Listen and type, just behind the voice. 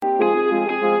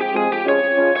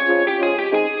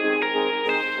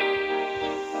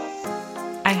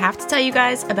tell you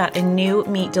guys about a new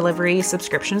meat delivery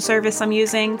subscription service I'm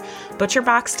using.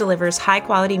 ButcherBox delivers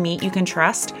high-quality meat you can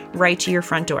trust right to your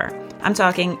front door. I'm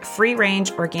talking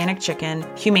free-range organic chicken,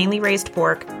 humanely raised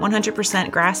pork,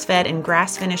 100% grass-fed and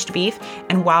grass-finished beef,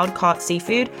 and wild-caught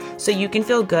seafood, so you can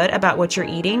feel good about what you're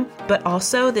eating, but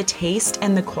also the taste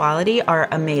and the quality are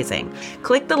amazing.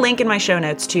 Click the link in my show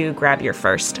notes to grab your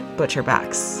first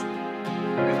ButcherBox.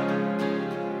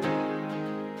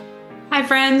 Hi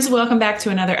friends, welcome back to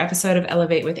another episode of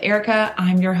Elevate with Erica.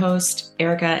 I'm your host,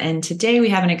 Erica, and today we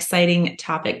have an exciting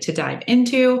topic to dive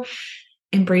into: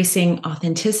 embracing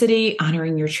authenticity,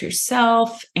 honoring your true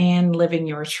self, and living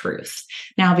your truth.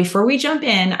 Now, before we jump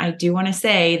in, I do want to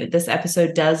say that this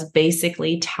episode does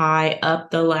basically tie up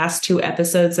the last two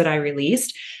episodes that I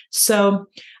released. So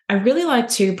I really like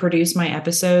to produce my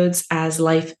episodes as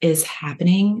life is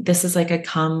happening. This is like a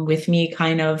come with me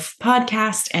kind of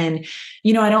podcast. And,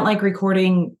 I don't like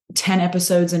recording 10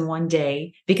 episodes in one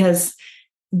day, because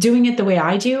doing it the way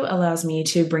I do allows me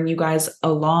to bring you guys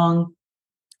along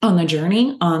on the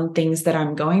journey, on things that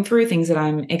I'm going through, things that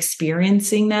I'm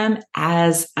experiencing them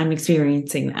as I'm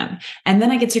experiencing them. And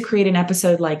then I get to create an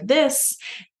episode like this,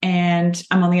 and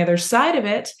I'm on the other side of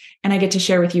it, and I get to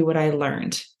share with you what I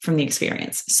learned from the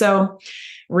experience. So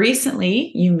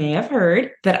recently, you may have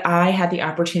heard that I had the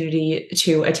opportunity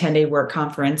to attend a work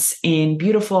conference in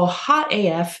beautiful, hot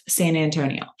AF San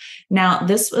Antonio. Now,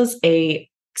 this was a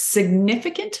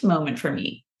significant moment for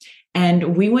me.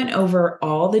 And we went over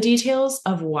all the details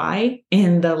of why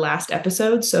in the last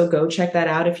episode. So go check that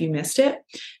out if you missed it,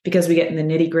 because we get in the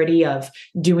nitty-gritty of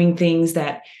doing things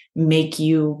that make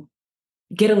you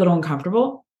get a little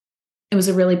uncomfortable. It was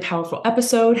a really powerful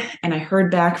episode, and I heard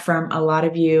back from a lot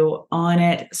of you on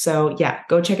it. So yeah,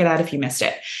 go check it out if you missed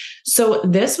it. So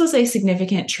this was a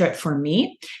significant trip for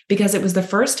me because it was the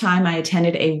first time I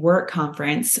attended a work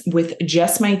conference with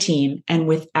just my team and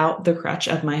without the crutch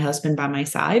of my husband by my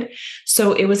side.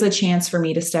 So it was a chance for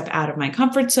me to step out of my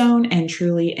comfort zone and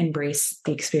truly embrace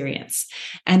the experience.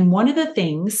 And one of the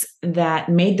things that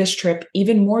made this trip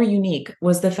even more unique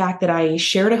was the fact that I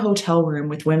shared a hotel room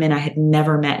with women I had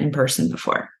never met in person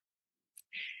before.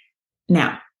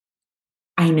 Now,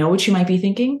 I know what you might be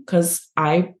thinking, because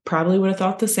I probably would have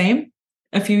thought the same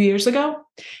a few years ago.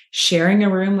 Sharing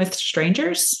a room with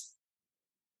strangers,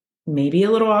 maybe a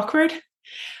little awkward,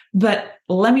 but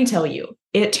let me tell you,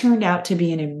 it turned out to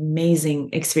be an amazing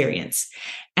experience.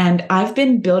 And I've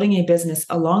been building a business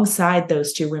alongside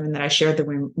those two women that I shared the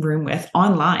room with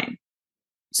online.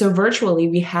 So virtually,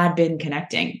 we had been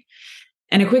connecting.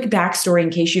 And a quick backstory in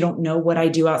case you don't know what I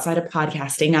do outside of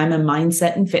podcasting: I'm a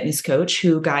mindset and fitness coach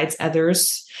who guides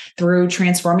others through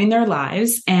transforming their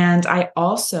lives. And I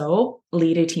also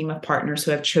lead a team of partners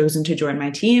who have chosen to join my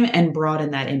team and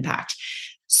broaden that impact.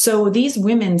 So these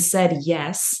women said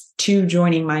yes to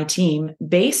joining my team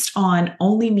based on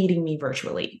only meeting me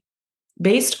virtually,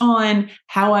 based on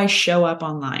how I show up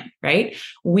online, right?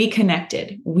 We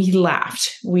connected, we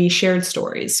laughed, we shared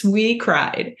stories, we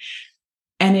cried.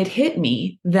 And it hit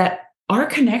me that our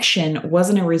connection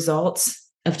wasn't a result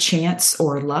of chance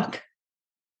or luck.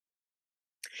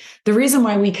 The reason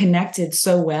why we connected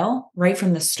so well right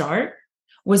from the start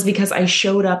was because I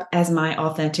showed up as my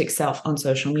authentic self on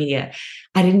social media.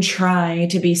 I didn't try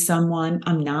to be someone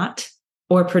I'm not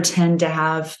or pretend to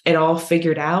have it all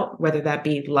figured out, whether that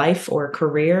be life or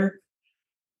career.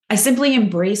 I simply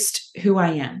embraced who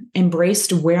I am,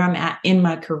 embraced where I'm at in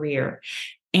my career,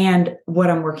 and what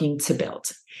I'm working to build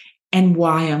and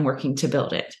why I'm working to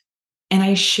build it. And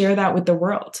I share that with the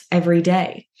world every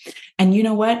day. And you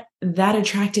know what? That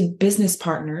attracted business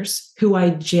partners who I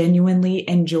genuinely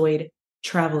enjoyed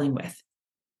traveling with.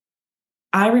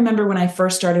 I remember when I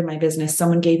first started my business,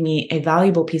 someone gave me a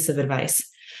valuable piece of advice: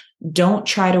 don't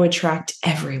try to attract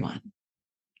everyone.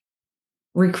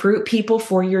 Recruit people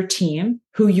for your team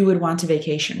who you would want to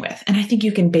vacation with. And I think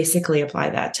you can basically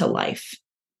apply that to life.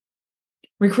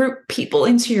 Recruit people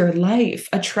into your life,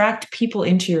 attract people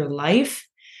into your life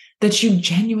that you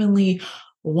genuinely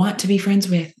want to be friends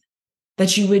with,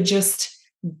 that you would just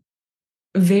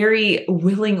very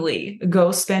willingly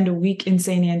go spend a week in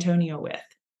San Antonio with.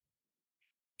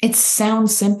 It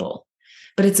sounds simple,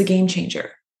 but it's a game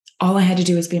changer. All I had to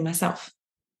do was be myself.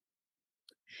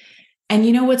 And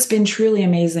you know what's been truly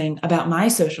amazing about my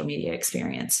social media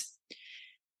experience?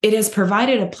 It has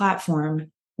provided a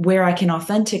platform where I can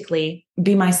authentically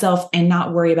be myself and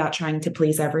not worry about trying to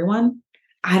please everyone.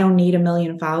 I don't need 1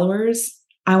 million followers.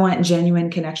 I want genuine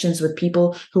connections with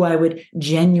people who I would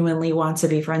genuinely want to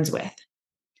be friends with.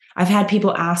 I've had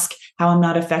people ask how I'm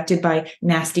not affected by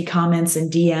nasty comments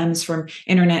and DMs from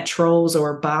internet trolls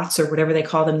or bots or whatever they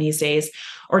call them these days,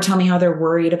 or tell me how they're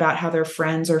worried about how their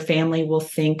friends or family will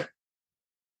think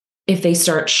if they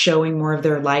start showing more of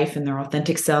their life and their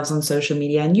authentic selves on social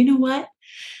media. And you know what?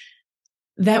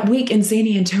 That week in San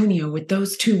Antonio with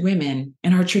those two women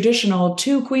in our traditional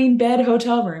 2-queen bed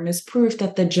hotel room is proof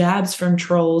that the jabs from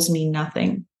trolls mean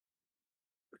nothing.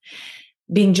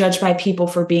 Being judged by people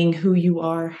for being who you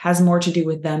are has more to do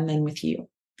with them than with you.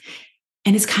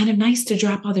 And it's kind of nice to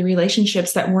drop all the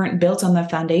relationships that weren't built on the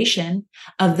foundation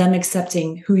of them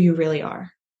accepting who you really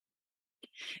are.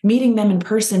 Meeting them in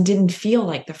person didn't feel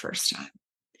like the first time.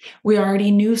 We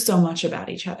already knew so much about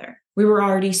each other. We were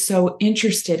already so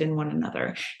interested in one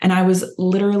another. And I was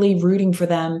literally rooting for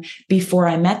them before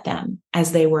I met them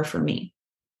as they were for me.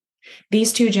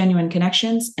 These two genuine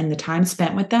connections and the time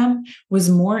spent with them was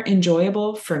more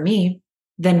enjoyable for me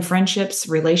than friendships,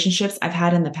 relationships I've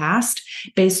had in the past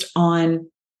based on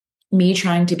me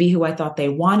trying to be who I thought they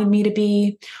wanted me to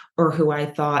be or who I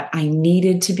thought I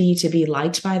needed to be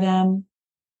liked by them.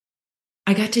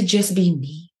 I got to just be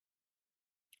me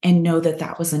and know that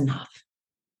that was enough.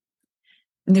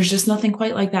 And there's just nothing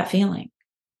quite like that feeling.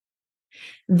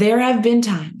 There have been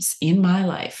times in my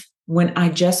life when I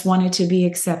just wanted to be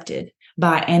accepted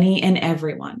by any and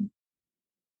everyone.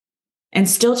 And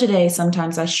still today,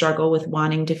 sometimes I struggle with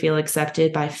wanting to feel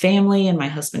accepted by family and my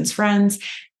husband's friends.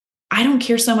 I don't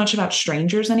care so much about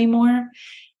strangers anymore.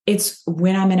 It's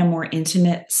when I'm in a more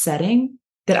intimate setting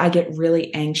that I get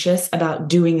really anxious about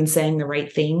doing and saying the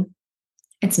right thing.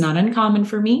 It's not uncommon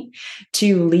for me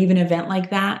to leave an event like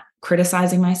that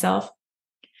criticizing myself.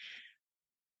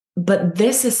 But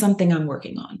this is something I'm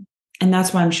working on. And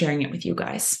that's why I'm sharing it with you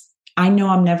guys. I know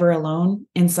I'm never alone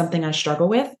in something I struggle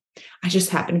with. I just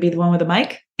happen to be the one with a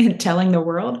mic and telling the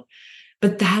world.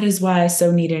 But that is why I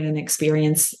so needed an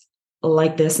experience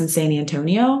like this in San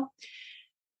Antonio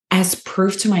as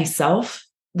proof to myself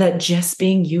that just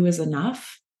being you is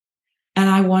enough. And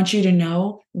I want you to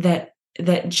know that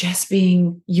just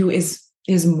being you is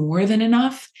more than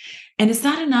enough. And it's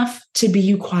not enough to be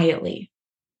you quietly.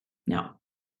 No.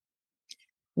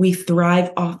 We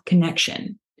thrive off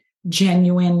connection,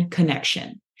 genuine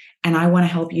connection. And I want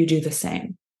to help you do the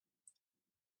same.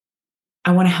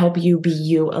 I want to help you be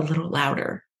you a little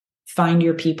louder. Find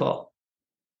your people.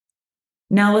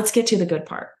 Now let's get to the good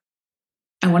part.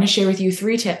 I want to share with you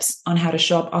 3 tips on how to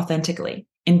show up authentically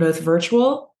in both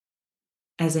virtual,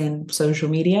 as in social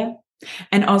media,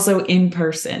 and also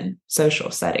in-person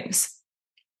social settings.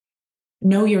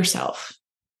 Know yourself.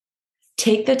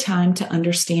 Take the time to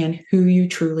understand who you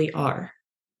truly are,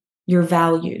 your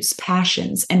values,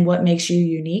 passions, and what makes you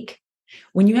unique.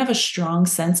 When you have a strong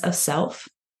sense of self,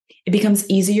 it becomes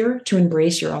easier to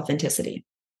embrace your authenticity.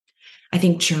 I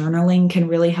think journaling can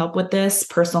really help with this.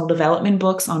 Personal development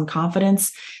books on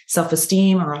confidence,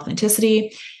 self-esteem, or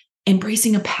authenticity.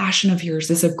 Embracing a passion of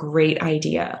yours is a great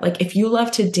idea. Like if you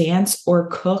love to dance or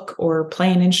cook or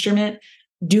play an instrument,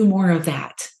 do more of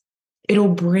that. It'll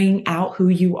bring out who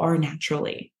you are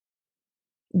naturally.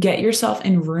 Get yourself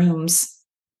in rooms,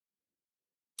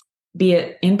 be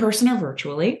it in person or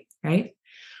virtually, right?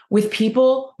 With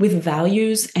people with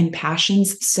values and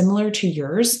passions similar to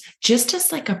yours, just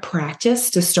as like a practice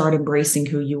to start embracing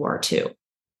who you are too.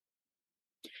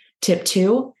 Tip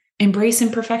 2, embrace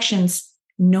imperfections.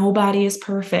 Nobody is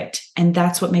perfect, and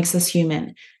that's what makes us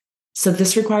human. So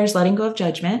this requires letting go of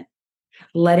judgment,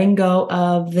 letting go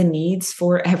of the needs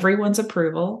for everyone's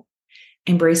approval,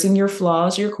 embracing your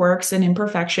flaws, your quirks, and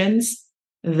imperfections.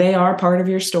 They are part of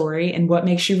your story and what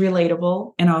makes you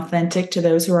relatable and authentic to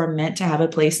those who are meant to have a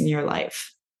place in your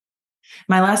life.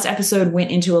 My last episode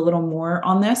went into a little more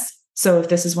on this. So if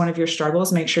this is one of your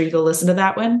struggles, make sure you go listen to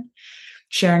that one.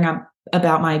 Sharing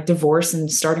about my divorce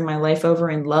and starting my life over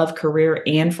in love, career,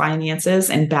 and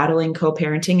finances and battling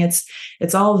co-parenting.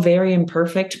 It's all very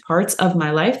imperfect parts of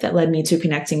my life that led me to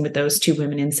connecting with those 2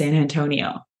 women in San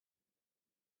Antonio.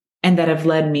 And that have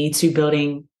led me to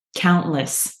building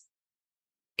countless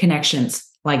connections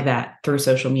like that through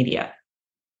social media.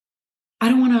 I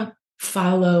don't want to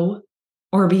follow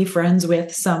or be friends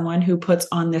with someone who puts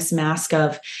on this mask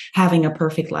of having a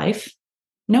perfect life.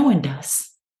 No one does.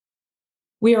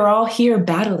 We are all here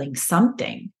battling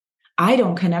something. I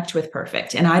don't connect with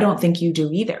perfect, and I don't think you do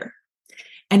either.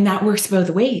 And that works both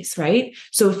ways, right?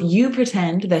 So if you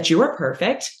pretend that you are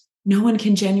perfect, no one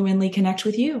can genuinely connect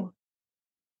with you.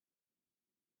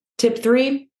 Tip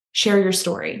 3, share your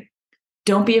story.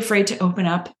 Don't be afraid to open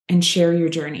up and share your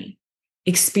journey,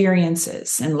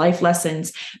 experiences, and life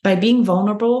lessons. By being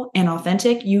vulnerable and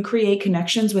authentic, you create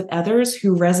connections with others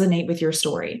who resonate with your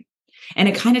story. And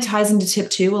it kind of ties into tip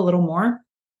 2 a little more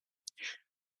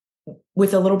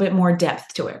with a little bit more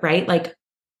depth to it, right? Like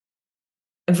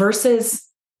versus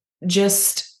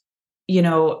just,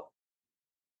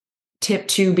 tip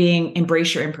 2 being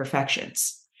embrace your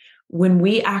imperfections. When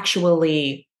we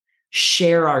actually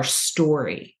share our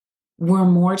story, we're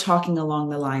more talking along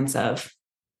the lines of,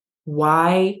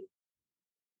 why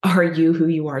are you who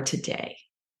you are today?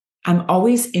 I'm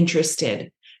always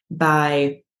interested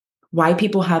by why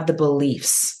people have the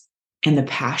beliefs and the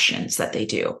passions that they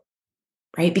do,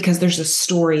 right? Because there's a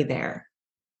story there.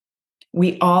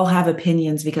 We all have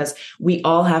opinions because we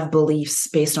all have beliefs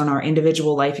based on our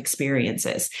individual life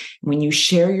experiences. When you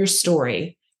share your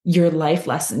story, your life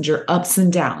lessons, your ups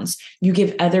and downs, you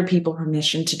give other people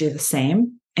permission to do the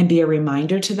same and be a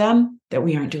reminder to them that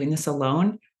we aren't doing this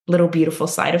alone. Little beautiful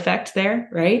side effect there,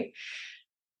 right?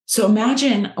 So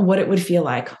imagine what it would feel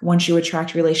like once you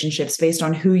attract relationships based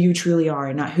on who you truly are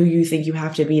and not who you think you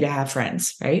have to be to have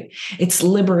friends, right? It's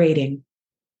liberating.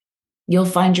 You'll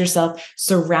find yourself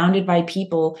surrounded by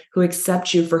people who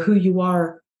accept you for who you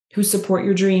are, who support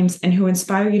your dreams, and who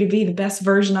inspire you to be the best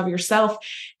version of yourself.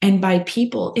 And by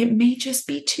people, it may just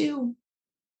be 2.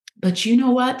 But you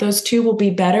know what? Those 2 will be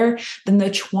better than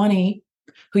the 20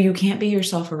 who you can't be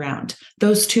yourself around.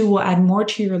 Those 2 will add more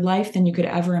to your life than you could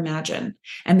ever imagine.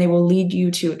 And they will lead you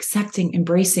to accepting,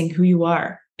 embracing who you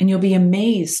are. And you'll be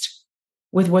amazed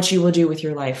with what you will do with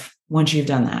your life once you've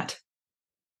done that.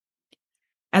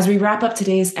 As we wrap up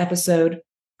today's episode,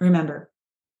 remember,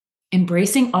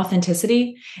 embracing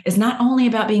authenticity is not only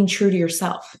about being true to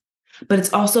yourself, but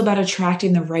it's also about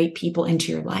attracting the right people into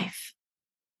your life.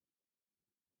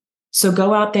 So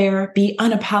go out there, be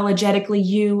unapologetically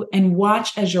you, and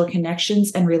watch as your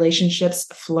connections and relationships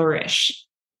flourish.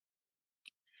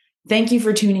 Thank you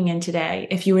for tuning in today.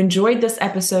 If you enjoyed this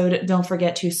episode, don't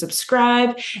forget to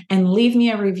subscribe and leave me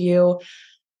a review.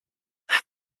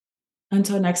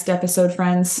 Until next episode,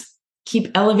 friends,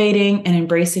 keep elevating and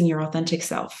embracing your authentic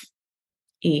self.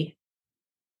 E.